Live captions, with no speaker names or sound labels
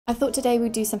I thought today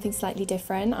we'd do something slightly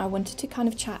different. I wanted to kind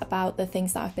of chat about the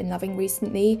things that I've been loving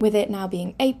recently. With it now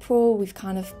being April, we've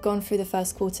kind of gone through the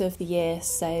first quarter of the year,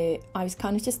 so I was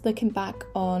kind of just looking back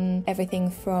on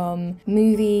everything from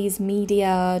movies,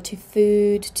 media, to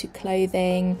food, to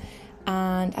clothing,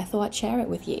 and I thought I'd share it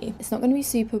with you. It's not going to be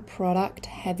super product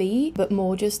heavy, but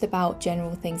more just about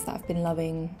general things that I've been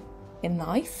loving in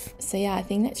life. So yeah, I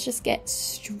think let's just get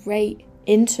straight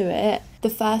into it. The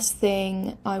first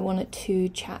thing I wanted to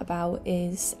chat about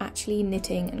is actually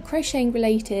knitting and crocheting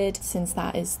related, since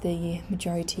that is the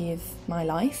majority of my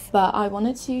life. But I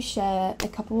wanted to share a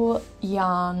couple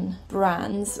yarn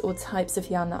brands or types of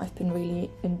yarn that I've been really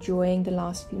enjoying the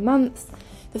last few months.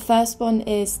 The first one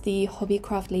is the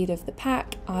Hobbycraft Leader of the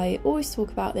Pack. I always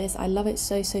talk about this. I love it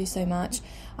so much.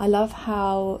 I love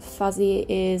how fuzzy it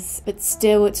is, but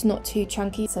still it's not too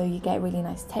chunky, so you get really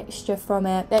nice texture from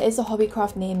it. There is a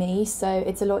Hobbycraft near me, so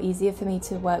it's a lot easier for me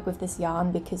to work with this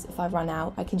yarn because if I run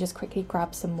out, I can just quickly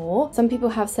grab some more. Some people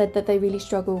have said that they really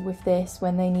struggle with this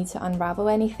when they need to unravel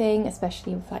anything,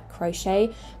 especially with like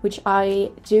crochet, which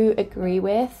I do agree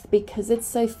with because it's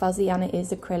so fuzzy and it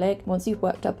is acrylic. Once you've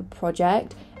worked up a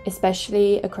project,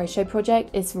 especially a crochet project,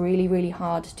 it's really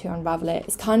hard to unravel it.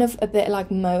 It's kind of a bit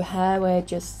like mohair where it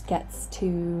just gets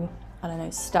too, I don't know,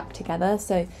 stuck together.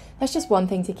 So that's just one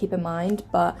thing to keep in mind,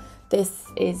 but this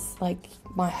is like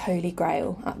my holy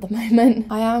grail at the moment.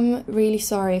 I am really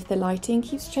sorry if the lighting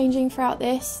keeps changing throughout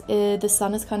this. The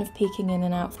sun is kind of peeking in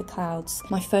and out of the clouds.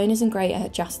 My phone isn't great at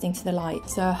adjusting to the light,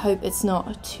 so I hope it's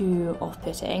not too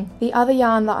off-putting. The other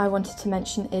yarn that I wanted to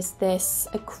mention is this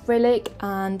acrylic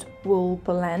and wool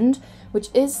blend, which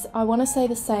is, I want to say,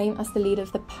 the same as the Leader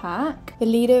of the Pack. The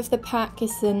Leader of the Pack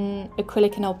is an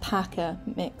acrylic and alpaca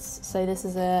mix, so this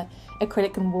is a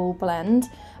acrylic and wool blend.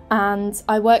 And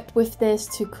I worked with this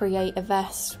to create a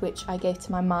vest which I gave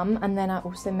to my mum, and then I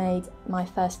also made my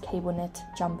first cable knit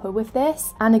jumper with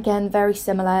this. And again, very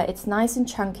similar. It's nice and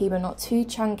chunky but not too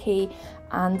chunky,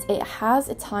 and it has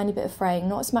a tiny bit of fraying,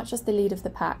 not as much as the Leader of the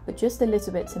Pack, but just a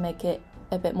little bit to make it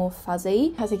a bit more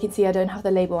fuzzy. As you can see, I don't have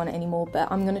the label on it anymore, but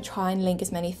I'm going to try and link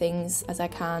as many things as I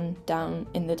can down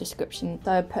in the description.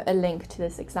 So I put a link to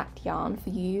this exact yarn for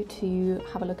you to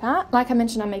have a look at. Like I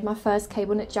mentioned, I made my first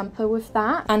cable knit jumper with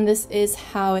that, and this is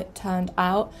how it turned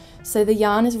out. So the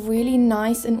yarn is really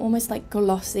nice and almost like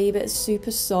glossy, but it's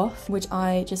super soft, which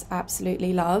I just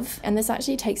absolutely love. And this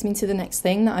actually takes me to the next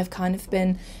thing that I've kind of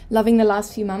been loving the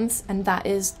last few months, and that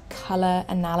is colour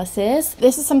analysis.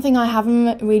 This is something I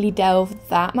haven't really delved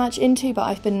that much into, but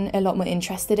I've been a lot more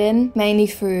interested in, mainly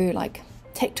through like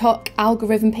TikTok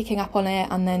algorithm picking up on it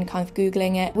and then kind of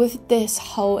Googling it. With this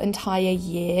whole entire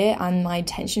year and my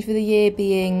intention for the year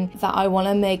being that I want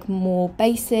to make more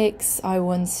basics, I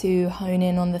want to hone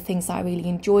in on the things that I really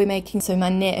enjoy making, so my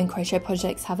knit and crochet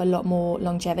projects have a lot more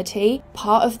longevity.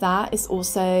 Part of that is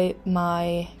also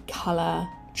my colour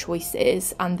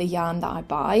choices and the yarn that I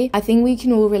buy. I think we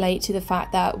can all relate to the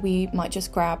fact that we might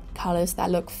just grab colours that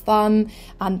look fun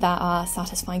and that are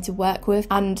satisfying to work with,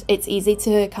 and it's easy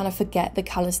to kind of forget the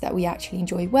colours that we actually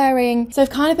enjoy wearing. So I've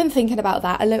kind of been thinking about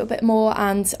that a little bit more,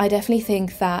 and I definitely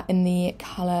think that in the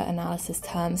colour analysis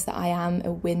terms that I am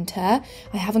a winter.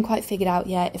 I haven't quite figured out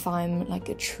yet if I'm like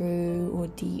a true or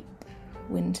deep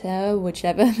winter,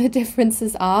 whichever the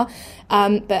differences are,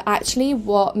 but actually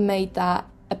what made that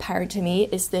apparent to me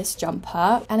is this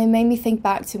jumper, and it made me think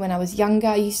back to when I was younger.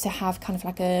 I used to have kind of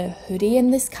like a hoodie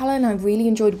in this colour and I really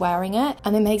enjoyed wearing it,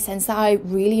 and it makes sense that I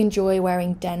really enjoy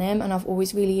wearing denim, and I've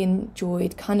always really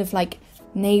enjoyed kind of like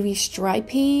navy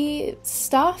stripy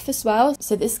stuff as well.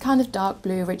 So this kind of dark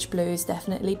blue, rich blue is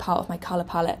definitely part of my colour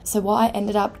palette. So what I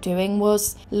ended up doing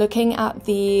was looking at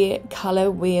the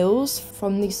colour wheels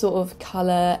from these sort of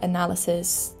colour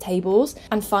analysis tables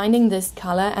and finding this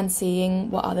colour and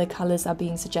seeing what other colours are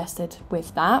being suggested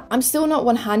with that. I'm still not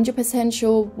 100%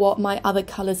 sure what my other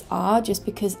colours are, just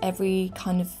because every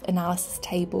kind of analysis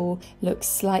table looks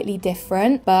slightly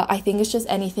different, but I think it's just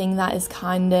anything that is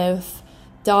kind of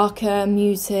darker,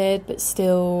 muted, but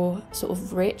still sort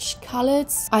of rich coloured.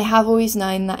 I have always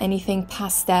known that anything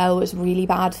pastel is really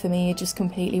bad for me. It just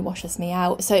completely washes me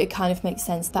out. So it kind of makes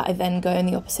sense that I then go in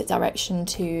the opposite direction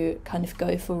to kind of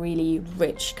go for really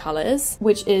rich colours,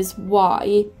 which is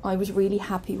why I was really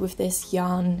happy with this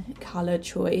yarn colour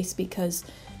choice, because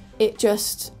it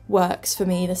just works for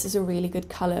me. This is a really good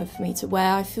colour for me to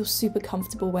wear. I feel super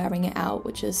comfortable wearing it out,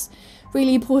 which is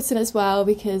really important as well,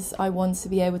 because I want to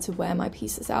be able to wear my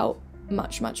pieces out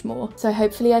much more. So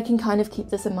hopefully I can kind of keep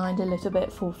this in mind a little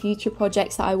bit for future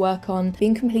projects that I work on.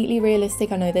 Being completely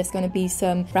realistic, I know there's going to be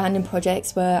some random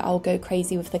projects where I'll go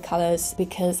crazy with the colours,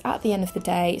 because at the end of the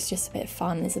day it's just a bit of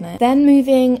fun, isn't it? Then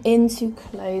moving into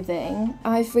clothing,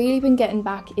 I've really been getting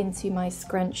back into my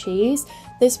scrunchies.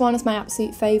 This one is my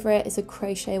absolute favourite. It's a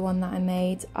crochet one that I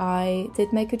made. I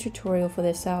did make a tutorial for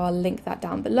this, so I'll link that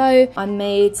down below. I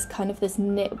made kind of this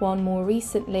knit one more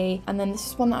recently, and then this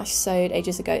is one that I sewed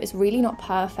ages ago. It's really not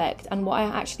perfect, and what I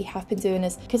actually have been doing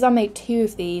is, because I made 2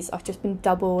 of these, I've just been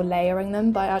double layering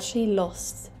them, but I actually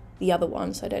lost the other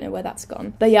one, so I don't know where that's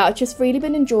gone. But yeah, I've just really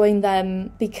been enjoying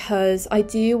them because I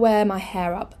do wear my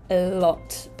hair up a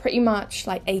lot. Pretty much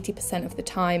like 80% of the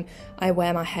time I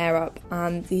wear my hair up,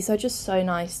 and these are just so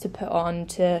nice to put on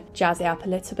to jazz it up a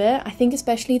little bit. I think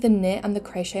especially the knit and the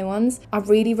crochet ones are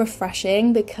really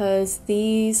refreshing, because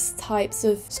these types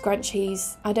of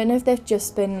scrunchies, I don't know if they've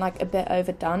just been like a bit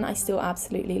overdone. I still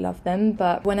absolutely love them,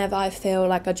 but whenever I feel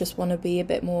like I just want to be a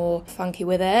bit more funky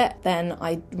with it, then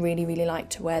I really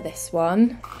like to wear this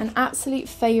one. An absolute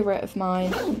favourite of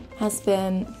mine has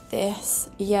been this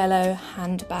yellow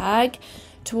handbag.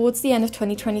 Towards the end of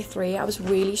 2023, I was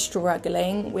really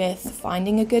struggling with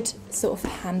finding a good sort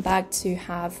of handbag to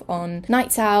have on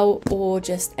nights out or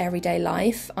just everyday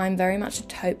life. I'm very much a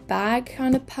tote bag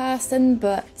kind of person,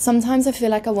 but sometimes I feel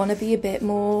like I want to be a bit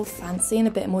more fancy and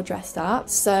a bit more dressed up.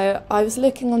 So I was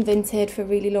looking on Vinted for a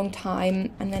really long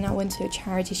time, and then I went to a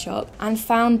charity shop and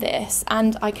found this,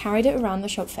 and I carried it around the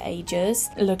shop for ages,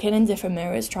 looking in different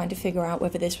mirrors, trying to figure out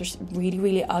whether this was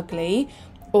really ugly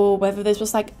or whether this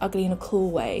was like ugly in a cool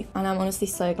way. And I'm honestly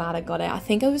so glad I got it. I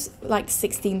think it was like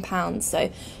 £16, so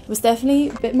it was definitely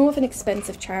a bit more of an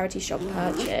expensive charity shop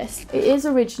purchase. It is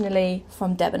originally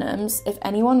from Debenhams. If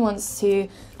anyone wants to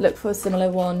look for a similar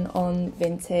one on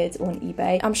Vinted or on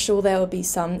eBay, I'm sure there will be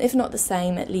some, if not the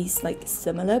same, at least like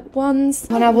similar ones.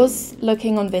 When I was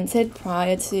looking on Vinted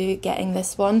prior to getting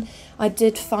this one, I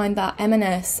did find that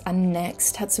M&S and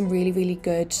Next had some really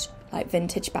good like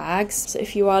vintage bags. So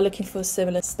if you are looking for a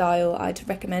similar style, I'd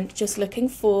recommend just looking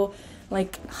for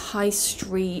like high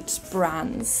street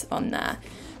brands on there.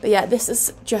 But yeah, this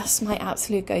is just my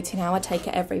absolute go-to now. I take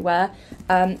it everywhere.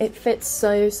 It fits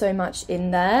so much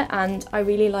in there, and I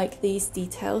really like these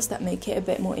details that make it a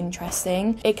bit more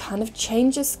interesting. It kind of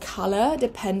changes colour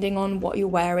depending on what you're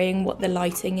wearing, what the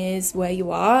lighting is, where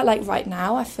you are. Like right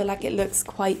now, I feel like it looks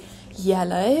quite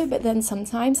yellow, but then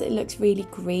sometimes it looks really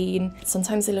green,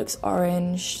 sometimes it looks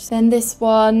orange. Then this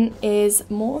one is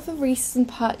more of a recent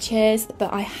purchase,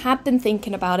 but I had been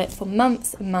thinking about it for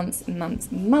months and months,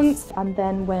 and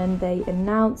then when they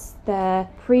announced their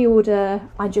pre-order,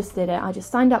 I just did it. I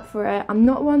just signed up for it. I'm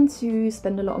not one to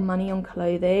spend a lot of money on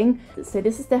clothing, so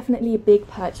this is definitely a big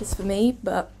purchase for me,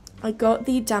 but I got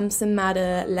the Damson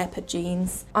Madder leopard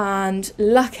jeans, and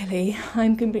luckily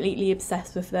I'm completely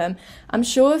obsessed with them. I'm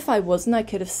sure if I wasn't, I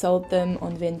could have sold them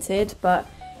on Vinted, but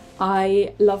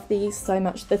I love these so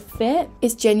much. The fit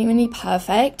is genuinely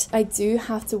perfect. I do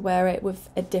have to wear it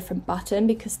with a different button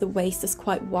because the waist is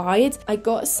quite wide. I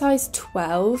got a size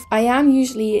 12. I am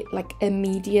usually like a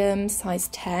medium size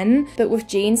 10, but with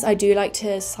jeans I do like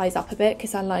to size up a bit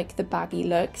because I like the baggy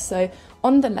look. So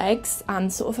on the legs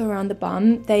and sort of around the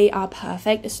bum, they are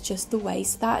perfect. It's just the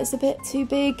waist that is a bit too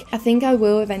big. I think I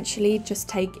will eventually just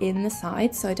take in the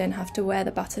sides so I don't have to wear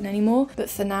the button anymore. But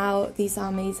for now, these are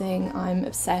amazing. I'm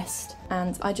obsessed,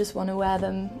 and I just want to wear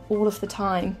them all of the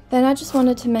time. Then I just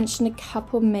wanted to mention a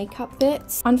couple makeup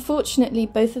bits. Unfortunately,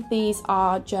 both of these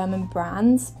are German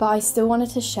brands, but I still wanted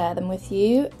to share them with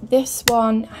you. This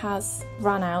one has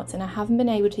run out and I haven't been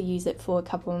able to use it for a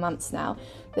couple of months now,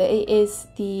 but it is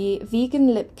the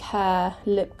Vegan Lip Care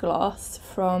lip gloss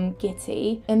from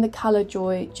Gitti in the colour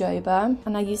Jojoba,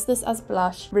 and I use this as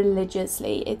blush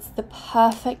religiously. It's the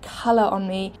perfect colour on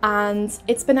me, and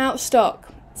it's been out of stock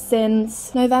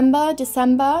since November,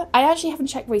 December. I actually haven't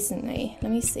checked recently.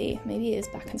 Let me see, maybe it is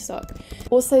back in stock.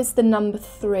 Also, it's the number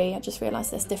 3. I just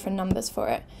realised there's different numbers for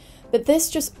it. But this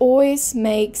just always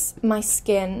makes my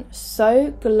skin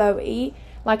so glowy.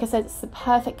 Like I said, it's the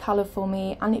perfect colour for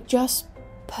me, and it just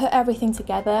put everything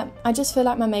together. I just feel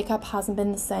like my makeup hasn't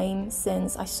been the same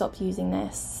since I stopped using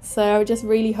this. So I just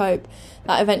really hope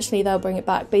that eventually they'll bring it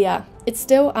back. But yeah, it's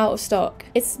still out of stock.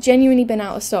 It's genuinely been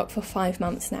out of stock for 5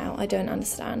 months now. I don't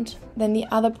understand. Then the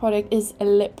other product is a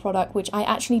lip product, which I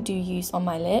actually do use on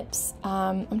my lips.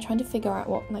 I'm trying to figure out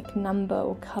what like number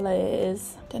or colour it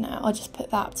is. I don't know, I'll just put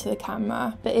that up to the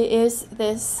camera. But it is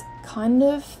this kind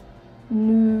of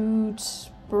nude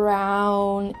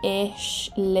brownish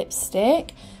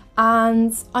lipstick,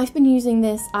 and I've been using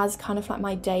this as kind of like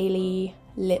my daily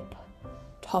lip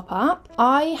pop up.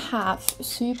 I have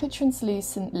super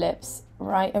translucent lips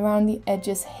right around the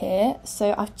edges here,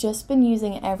 so I've just been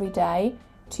using it every day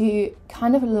to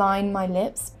kind of line my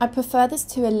lips. I prefer this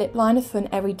to a lip liner for an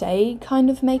everyday kind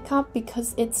of makeup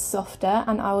because it's softer,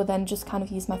 and I will then just kind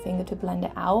of use my finger to blend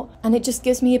it out, and it just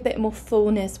gives me a bit more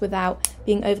fullness without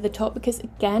being over the top, because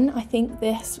again, I think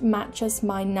this matches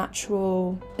my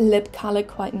natural lip color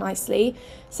quite nicely,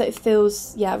 so it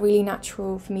feels, yeah, really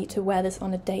natural for me to wear this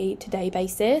on a day-to-day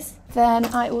basis. Then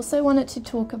I also wanted to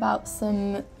talk about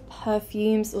some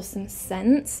perfumes or some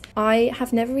scents. I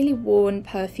have never really worn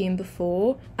perfume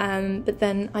before, but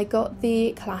then I got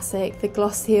the classic, the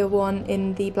Glossier one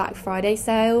in the Black Friday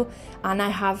sale, and I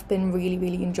have been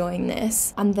really enjoying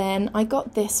this. And then I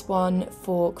got this one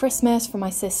for Christmas from my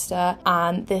sister,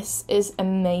 and this is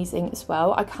amazing as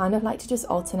well. I kind of like to just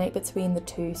alternate between the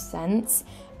two scents.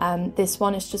 This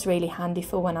one is just really handy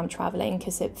for when I'm traveling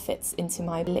because it fits into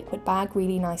my liquid bag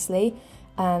really nicely.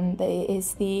 But it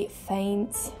is the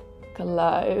Faint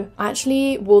Glow. I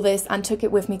actually wore this and took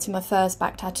it with me to my first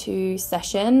back tattoo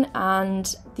session,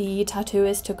 and the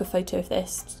tattooist took a photo of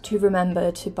this to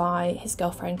remember to buy his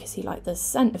girlfriend because he liked the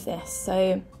scent of this.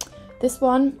 So this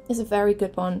one is a very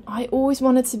good one. I always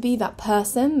wanted to be that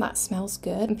person that smells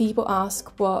good and people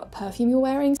ask what perfume you're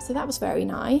wearing, so that was very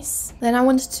nice. Then I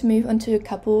wanted to move on to a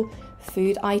couple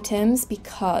food items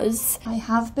because I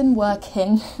have been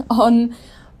working on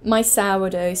my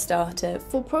sourdough starter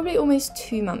for probably almost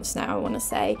 2 months now, I want to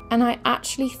say, and I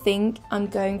actually think I'm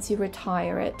going to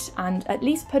retire it and at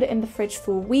least put it in the fridge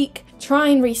for a week, try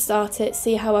and restart it,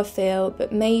 see how I feel,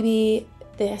 but maybe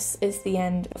this is the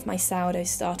end of my sourdough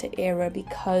starter era,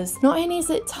 because not only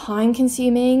is it time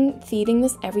consuming feeding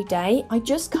this every day, I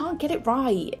just can't get it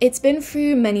right. It's been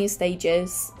through many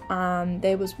stages.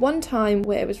 There was one time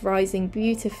where it was rising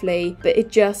beautifully, but it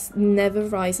just never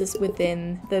rises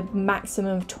within the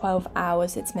maximum of 12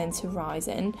 hours it's meant to rise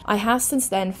in. I have since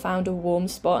then found a warm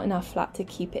spot in our flat to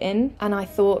keep it in, and I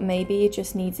thought maybe it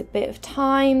just needs a bit of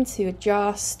time to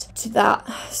adjust to that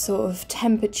sort of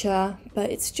temperature, but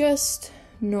it's just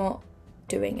not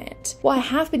doing it. What I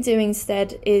have been doing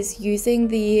instead is using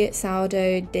the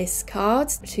sourdough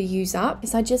discards to use up,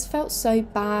 because I just felt so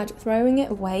bad throwing it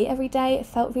away every day. It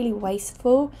felt really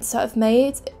wasteful. So I've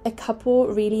made a couple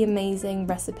really amazing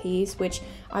recipes, which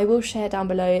I will share down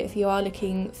below if you are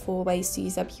looking for ways to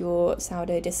use up your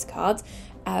sourdough discards.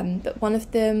 But one of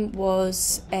them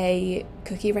was a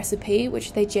cookie recipe,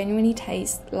 which they genuinely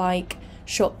taste like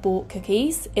shop bought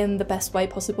cookies in the best way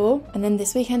possible. And then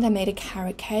this weekend I made a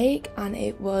carrot cake, and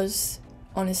it was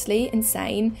honestly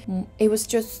insane. It was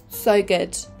just so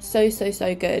good, so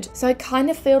good. So I kind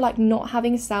of feel like not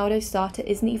having a sourdough starter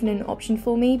isn't even an option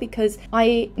for me, because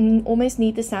I almost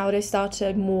need the sourdough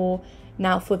starter more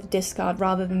now for the discard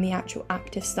rather than the actual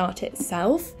active starter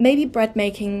itself. Maybe bread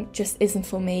making just isn't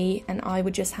for me, and I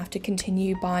would just have to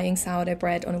continue buying sourdough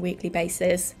bread on a weekly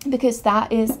basis, because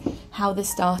that is how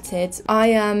this started. I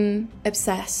am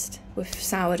obsessed with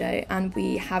sourdough, and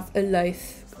we have a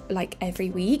loaf like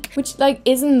every week, which like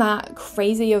isn't that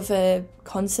crazy of a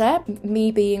concept.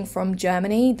 Me being from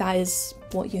Germany, that is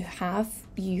what you have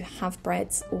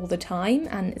breads all the time,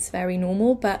 and it's very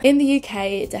normal. But in the UK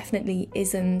it definitely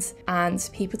isn't, and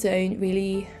people don't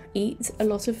really eat a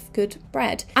lot of good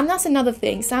bread. And that's another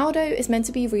thing, sourdough is meant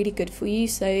to be really good for you,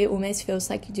 so it almost feels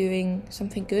like you're doing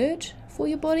something good for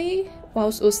your body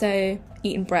whilst also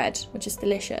eating bread, which is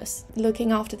delicious.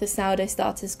 Looking after the sourdough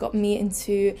starters got me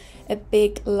into a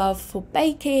big love for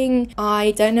baking.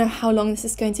 I don't know how long this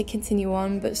is going to continue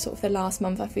on, but sort of the last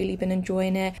month I've really been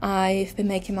enjoying it. I've been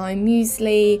making my own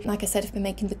muesli. Like I said, I've been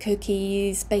making the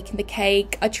cookies, baking the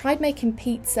cake. I tried making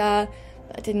pizza.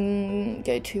 That didn't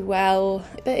go too well,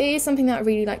 but it is something that I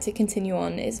really like to continue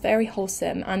on. It's very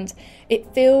wholesome, and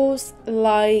it feels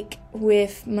like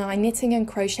with my knitting and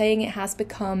crocheting, it has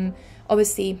become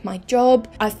obviously my job.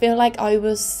 I feel like I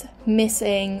was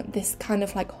missing this kind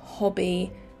of like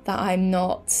hobby that I'm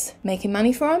not making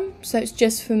money from, so it's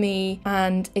just for me,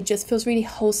 and it just feels really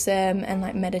wholesome and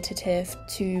like meditative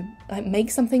to like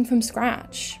make something from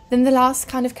scratch. Then the last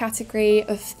kind of category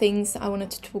of things that I wanted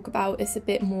to talk about is a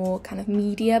bit more kind of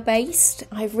media based.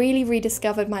 I've really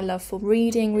rediscovered my love for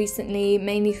reading recently,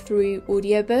 mainly through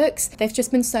audiobooks. They've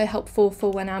just been so helpful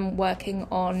for when I'm working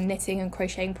on knitting and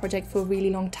crocheting project for a really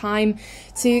long time,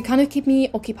 to kind of keep me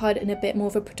occupied in a bit more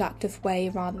of a productive way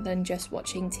rather than just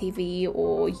watching TV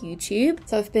or YouTube.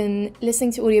 So I've been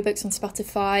listening to audiobooks on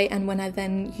Spotify, and when I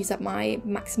then use up my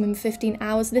maximum 15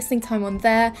 hours listening time on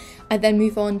there, I then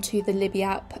move on to the Libby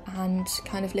app and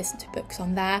kind of listen to books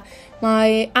on there.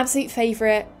 My absolute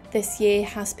favourite this year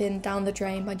has been Down the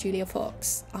Drain by Julia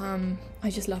Fox. I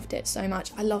just loved it so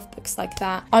much. I love books like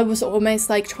that. I was almost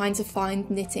like trying to find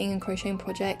knitting and crocheting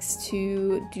projects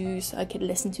to do so I could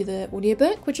listen to the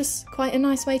audiobook, which is quite a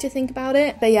nice way to think about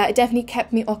it. But yeah, it definitely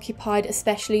kept me occupied,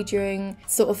 especially during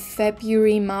sort of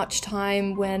February, March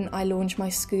time when I launched my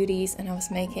Scooties and I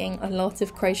was making a lot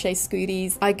of crochet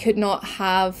Scooties. I could not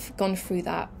have gone through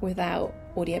that without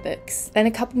audiobooks. Then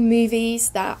a couple movies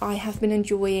that I have been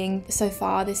enjoying so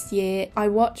far this year. I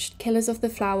watched Killers of the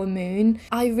Flower Moon.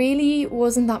 I really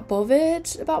wasn't that bothered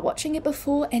about watching it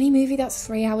before. Any movie that's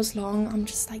 3 hours long, I'm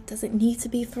just like, does it need to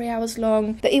be 3 hours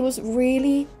long? But it was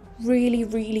really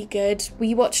good.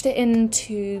 We watched it in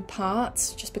 2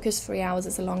 parts just because 3 hours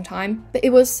is a long time, but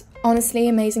it was honestly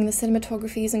amazing. The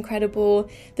cinematography is incredible.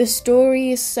 The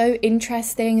story is so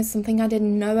interesting. It's something I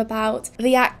didn't know about.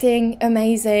 The acting,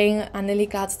 amazing, and Lily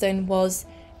Gladstone was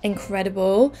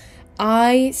incredible.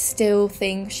 I still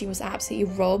think she was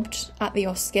absolutely robbed at the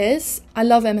Oscars. I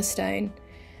love Emma Stone,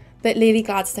 but Lily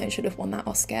Gladstone should have won that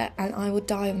Oscar, and I would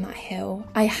die on that hill.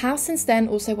 I have since then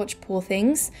also watched Poor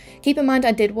Things. Keep in mind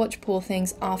I did watch Poor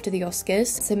Things after the Oscars,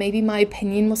 so maybe my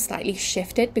opinion was slightly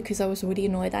shifted because I was really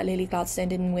annoyed that Lily Gladstone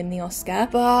didn't win the Oscar.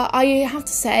 But I have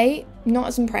to say, not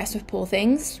as impressed with Poor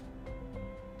Things.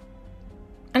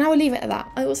 And I will leave it at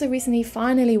that. I also recently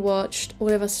finally watched All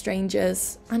of Us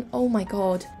Strangers, and oh my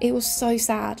god, it was so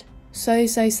sad. So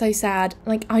sad.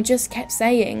 Like, I just kept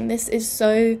saying, this is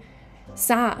so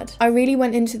sad. I really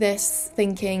went into this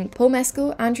thinking Paul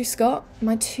Mescal, Andrew Scott,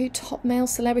 my 2 top male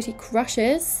celebrity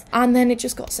crushes, and then it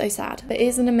just got so sad. But it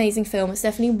is an amazing film. It's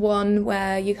definitely one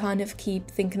where you kind of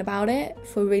keep thinking about it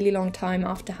for a really long time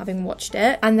after having watched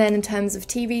it. And then in terms of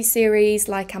TV series,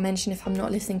 like I mentioned, if I'm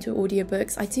not listening to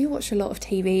audiobooks, I do watch a lot of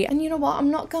TV, and you know what, I'm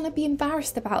not gonna be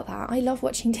embarrassed about that. I love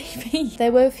watching TV.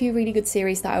 There were a few really good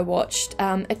series that I watched,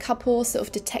 a couple sort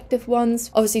of detective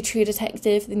ones. Obviously True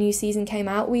Detective, the new season came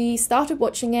out. We started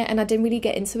watching it and I didn't really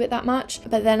get into it that much,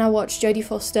 but then I watched Jodie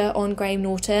Foster on Graham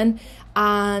Norton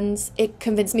and it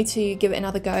convinced me to give it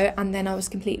another go, and then I was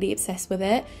completely obsessed with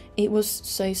it. It was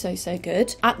so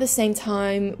good. At the same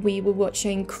time, we were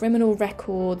watching Criminal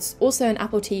Records, also on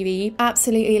Apple TV.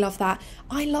 Absolutely love that.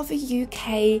 I love a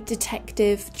UK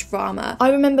detective drama.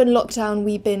 I remember in lockdown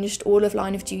we binged all of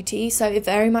Line of Duty, so it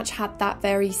very much had that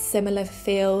very similar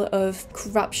feel of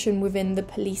corruption within the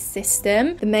police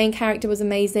system. The main character was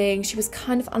amazing. She was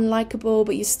kind of unlikable,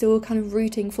 but you're still kind of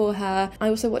rooting for her. I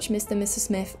also watched Mr. and Mrs.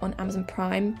 Smith on Amazon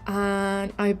Prime,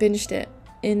 and I binged it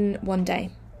in one day.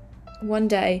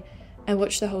 I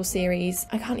watched the whole series.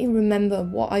 I can't even remember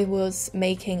what I was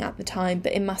making at the time,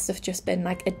 but it must have just been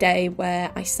like a day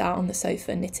where I sat on the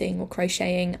sofa knitting or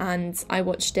crocheting and I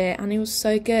watched it, and it was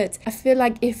so good. I feel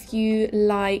like if you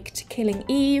liked Killing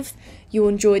Eve, you'll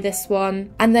enjoy this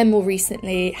one. And then more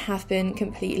recently have been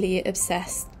completely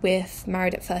obsessed with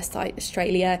Married at First Sight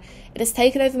Australia. It has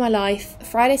taken over my life.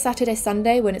 Friday, Saturday,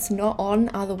 Sunday, when it's not on,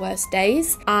 are the worst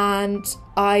days, and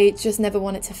I just never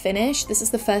want it to finish. This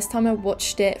is the first time I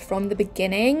watched it from the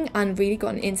beginning and really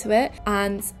gotten into it,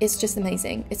 and it's just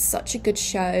amazing. It's such a good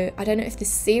show. I don't know if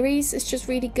this series is just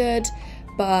really good,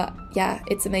 but yeah,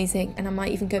 it's amazing, and I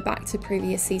might even go back to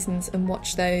previous seasons and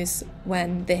watch those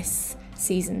when this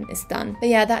season is done. But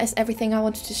yeah, that is everything I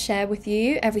wanted to share with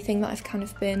you, everything that I've kind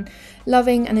of been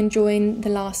loving and enjoying the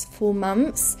last 4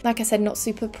 months. Like I said, not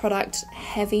super product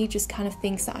heavy, just kind of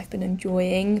things that I've been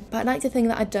enjoying, but I'd like to think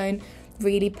that I don't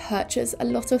really purchase a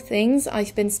lot of things.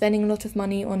 I've been spending a lot of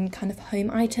money on kind of home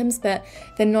items, but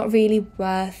they're not really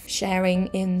worth sharing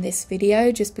in this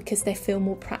video just because they feel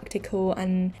more practical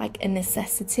and like a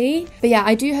necessity. But yeah,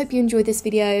 I do hope you enjoyed this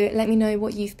video. Let me know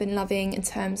what you've been loving in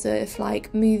terms of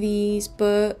like movies,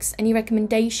 books, any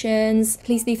recommendations.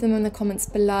 Please leave them in the comments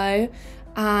below,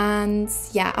 and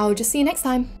yeah, I'll just see you next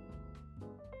time.